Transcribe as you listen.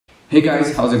Hey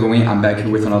guys, how's it going? I'm back here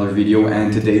with another video,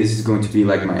 and today this is going to be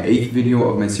like my 8th video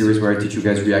of my series where I teach you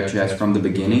guys ReactJS from the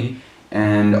beginning.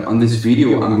 And on this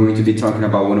video, I'm going to be talking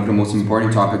about one of the most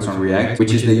important topics on React,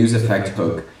 which is the UseEffect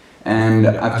hook. And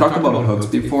I've talked about hooks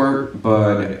before,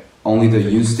 but only the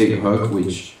useState hook,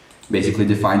 which basically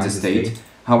defines a state.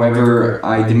 However,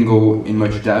 I didn't go in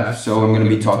much depth, so I'm going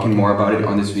to be talking more about it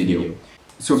on this video.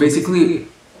 So basically,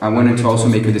 I wanted to also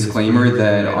make a disclaimer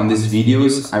that on these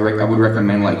videos, I would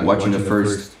recommend like watching the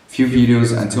first few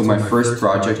videos until my first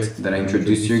project that I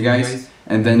introduced to you guys,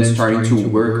 and then starting to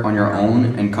work on your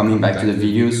own and coming back to the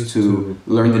videos to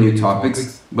learn the new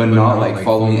topics, but not like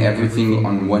following everything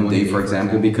on one day, for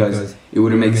example, because it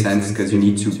wouldn't make sense because you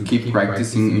need to keep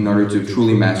practicing in order to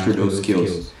truly master those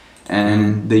skills.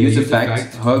 And the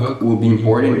UseEffect hook will be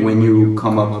important when you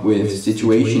come up with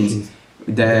situations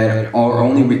that are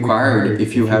only required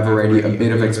if you have already a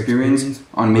bit of experience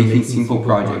on making simple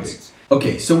projects.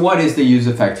 Okay, so what is the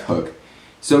UseEffect hook?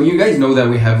 So you guys know that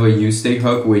we have a useState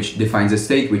hook, which defines a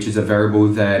state, which is a variable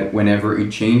that whenever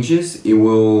it changes, it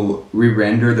will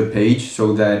re-render the page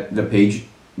so that the page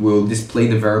will display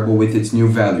the variable with its new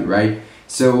value, right?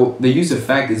 So the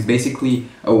UseEffect is basically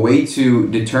a way to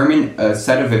determine a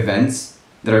set of events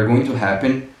that are going to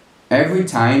happen every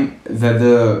time that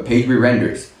the page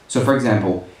re-renders. So for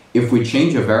example, if we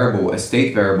change a variable, a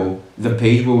state variable, the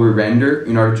page will re-render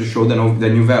in order to show the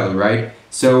new value, right?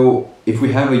 So if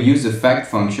we have a UseEffect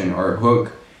function or a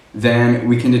hook, then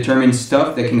we can determine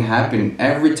stuff that can happen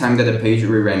every time that the page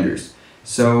re-renders.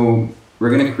 So we're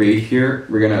gonna create here,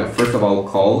 we're gonna first of all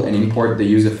call and import the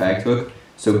UseEffect hook.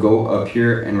 So go up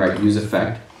here and write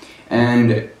UseEffect.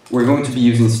 And we're going to be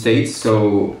using states.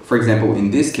 So for example,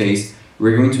 in this case,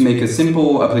 we're going to make a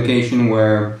simple application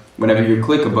where whenever you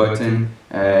click a button,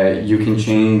 you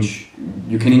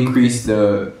can increase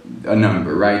a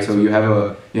number, right? So you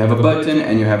have a button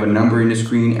and you have a number in the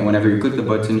screen, and whenever you click the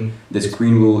button, the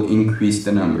screen will increase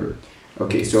the number.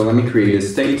 Okay, so let me create a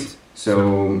state.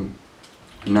 So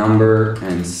number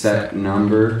and set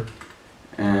number,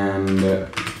 and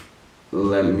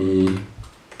let me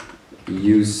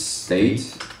use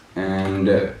state, and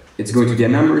it's going to be a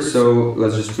number, so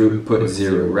let's just put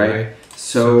 0, right?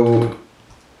 So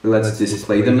let's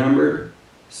display the number.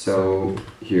 So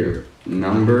here,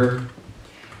 number.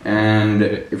 And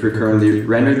if we currently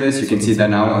render this, you can see that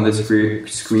now on the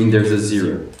screen there's a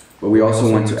 0. But we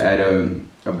also want to add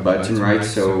a button, right?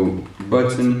 So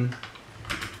button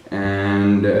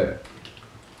and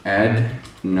add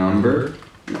number,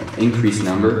 no, increase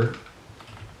number,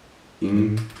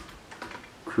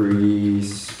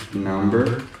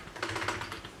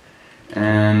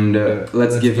 and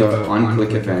let's give an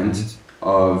onClick event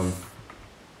of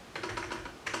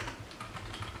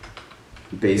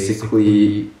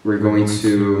basically we're going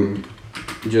to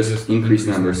just increase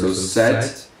number. So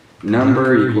set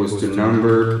number equals to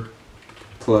number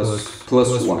plus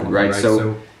 1, right?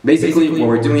 So basically what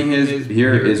we're doing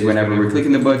here is whenever we're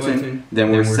clicking the button,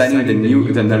 then we're setting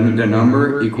the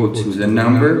number equal to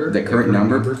the current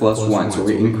number plus 1. So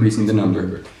we're increasing the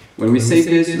number. When we save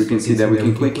this, we can see that we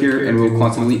can click here and we'll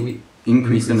constantly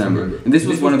increase the number. And this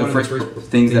was one of the first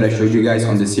things that I showed you guys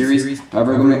on the series.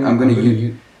 However, I'm going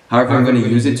to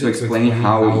use it to explain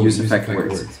how UseEffect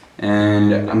works.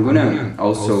 And I'm going to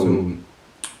also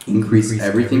increase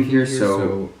everything here.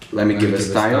 So let me give a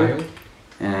style.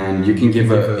 And you can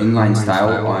give an inline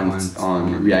style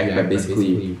on React by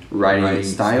basically writing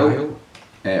style,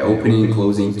 opening and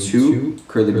closing 2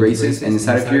 curly braces, and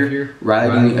inside of here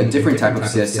writing a different type of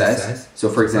CSS. So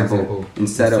for example,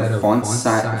 instead of font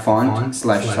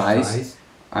slash size,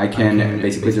 I can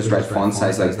basically just write font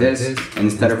size like this, and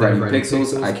instead of writing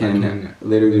pixels, I can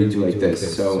literally do like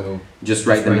this. So just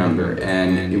write the number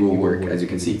and it will work, as you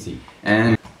can see.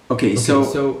 And okay,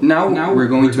 so now we're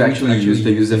going to actually use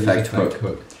the UseEffect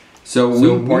hook. So we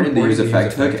imported the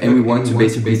UseEffect hook, and we want to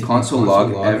basically console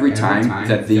log every time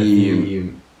that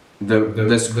the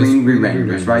screen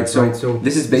re-renders, right? So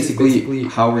this is basically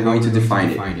how we're going to define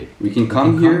it. We can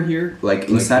come here, like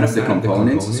inside of the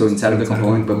components. So inside of the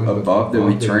component, but above the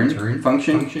return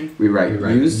function, we write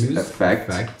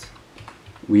UseEffect.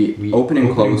 We open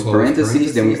and close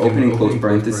parentheses, then we open and close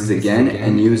parentheses again,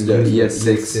 and use the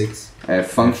ES6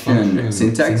 function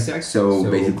syntax. So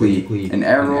basically an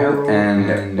arrow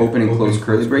and open and close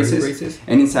curly braces.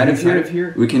 And inside of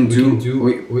here we can we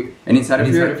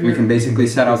can basically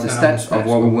set out the steps of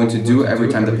what we want to do every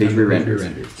time the page re-renders.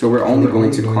 So we're only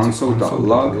going to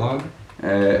console.log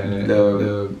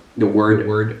the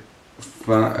word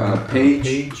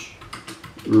page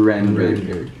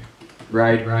rendered,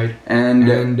 right? And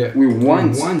we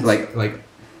want like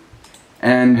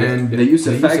And the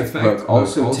UseEffect hook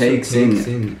also takes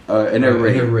in an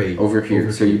array over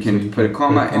here. So you can put a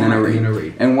comma and an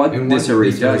array. And what this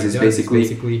array does is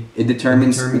basically it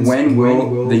determines when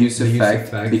will the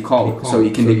UseEffect be called. So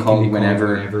it can be called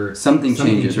whenever something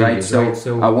changes, right?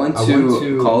 So I want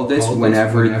to call this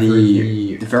whenever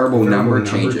the variable number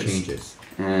changes.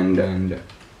 And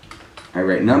I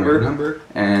write number,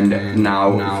 and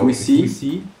now if we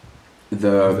see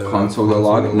the console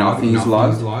log, nothing is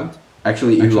logged.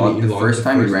 Actually, it logged the first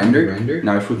time it rendered.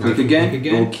 Now if we click again,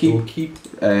 it will keep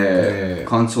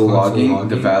console logging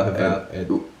the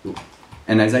value.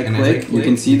 And as I click, you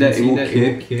can see that it will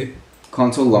keep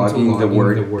console logging the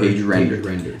word page rendered.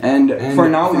 And for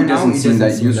now, it doesn't seem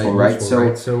that useful, right?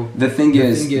 So the thing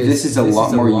is, this is a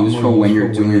lot more useful when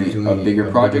you're doing a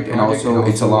bigger project, and also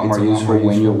it's a lot more useful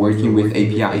when you're working with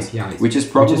APIs, which is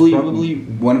probably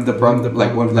one of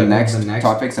the next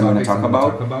topics I'm going to talk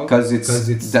about, because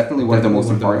it's definitely one of the most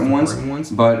important ones.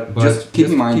 But just keep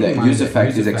in mind that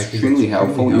UseEffect is extremely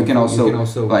helpful. You can also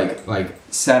like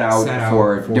set out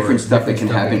for different stuff that can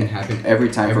happen every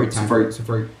time.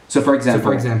 So for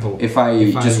example, if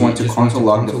I just want to console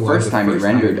log the first time it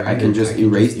rendered, I can just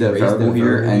erase the variable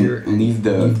here and leave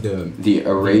the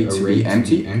array to be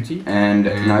empty. And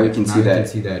now you can see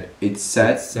that it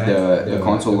sets the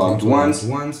console logged once,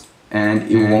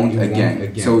 and it won't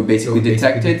again. So it basically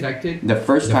detected the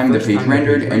first time the page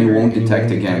rendered, and it won't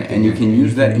detect again. And you can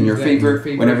use that in your favor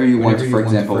whenever you want to, for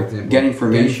example, get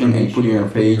information and put it on your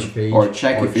page, or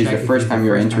check if it's the first time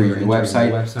you're entering your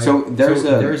website. So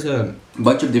there's a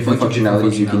bunch of different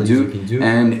functionalities you can do,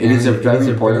 and it is a very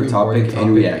important topic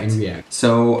in React.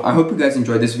 So I hope you guys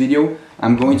enjoyed this video.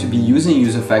 I'm going to be using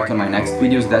UseEffect on my next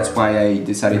videos. That's why I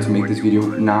decided to make this video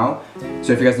now.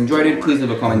 So if you guys enjoyed it, please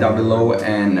leave a comment down below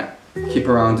and keep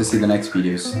around to see the next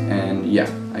videos. And yeah,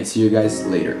 I see you guys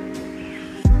later.